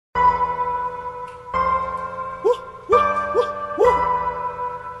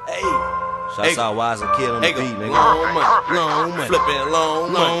Shouts out Wise and Kid on the beat, nigga. Long money, flipping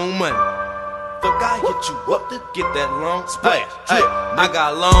long money. The guy hit you up to get that long splash. Hey, I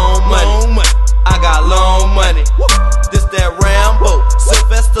got long money. I got long money. This that Rambo,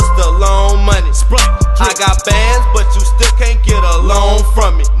 Sylvester Stallone money. I got bands, but you still can't get a loan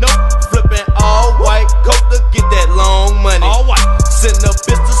from me. Nope. Flipping all white coat to get that long money. All white. Send a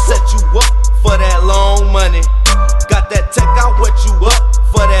bitch to set you up for that long money. Got that tech, I wet you up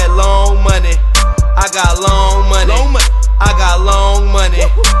for that long money. I got long money. I got long money.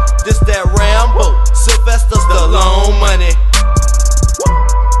 This that Rambo, Sylvester Stallone money.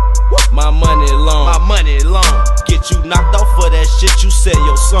 My money long. My money long. Get you knocked off for that shit you said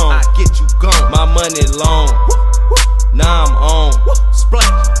your song. I get you gone. My money long. Now I'm on. Splash.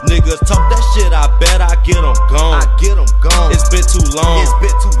 Niggas talk that shit, I bet I get them gone. I get them gone. It's been too long. It's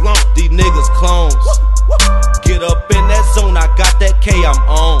been too long. These niggas clones. Get up in that zone, I got that K, I'm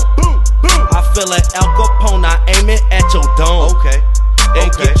on. I feel like Al Capone, I aim it at your dome. Okay. And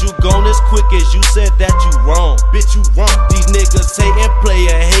get you gone as quick as you said that you wrong. Bitch, you wrong. These niggas hatin',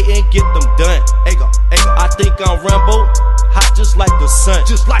 playin', hatin', get them done. I think I'm Rambo, hot just like the sun.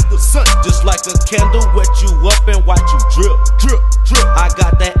 Just like the sun. Just like a candle, wet you up and watch you drip. Drip, drip. I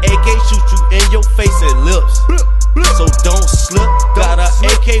got that AK, shoot you in your face and lips. So don't slip. Got a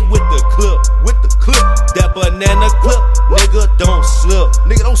AK with the clip. That banana clip, nigga don't slip.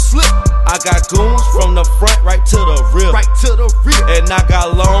 Nigga don't slip. I got goons from the front right to the rear. And I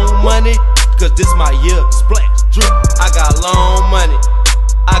got long money, cause this my year. Splash, drip. I got long money.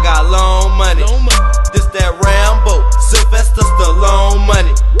 I got long money. This that Rambo, Sylvester Stallone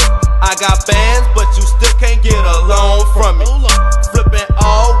money. I got bands, but you still can't get a loan from me. Flipping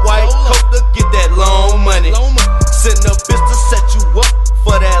all white coat to get that long money. Send a bitch to set you up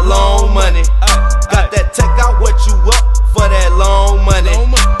for that long money. Got that tech, I wet you up for that long money.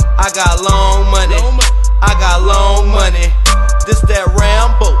 I got long money. I got long money. This that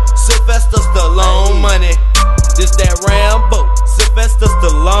Rambo, Sylvester Stallone money. This that Rambo, Sylvester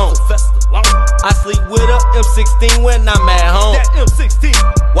Stallone. I sleep with a M16 when I'm at home. That M16.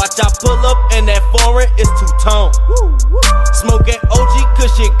 Watch I pull up and that foreign is two-tone. Smoking OG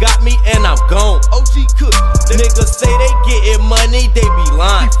kush, it got me and I'm gone. OG kush. Niggas say they getting money, they be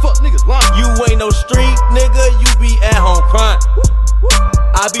lying. These fuck niggas lying. You ain't no street nigga, you be at home crying.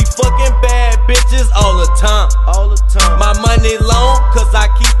 I be fucking bad bitches all the time. My money long, cause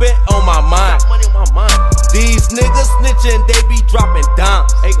I keep it on my mind. These niggas snitching, they be dropping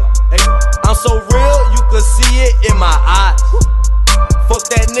dimes. I'm so real, you can see it in my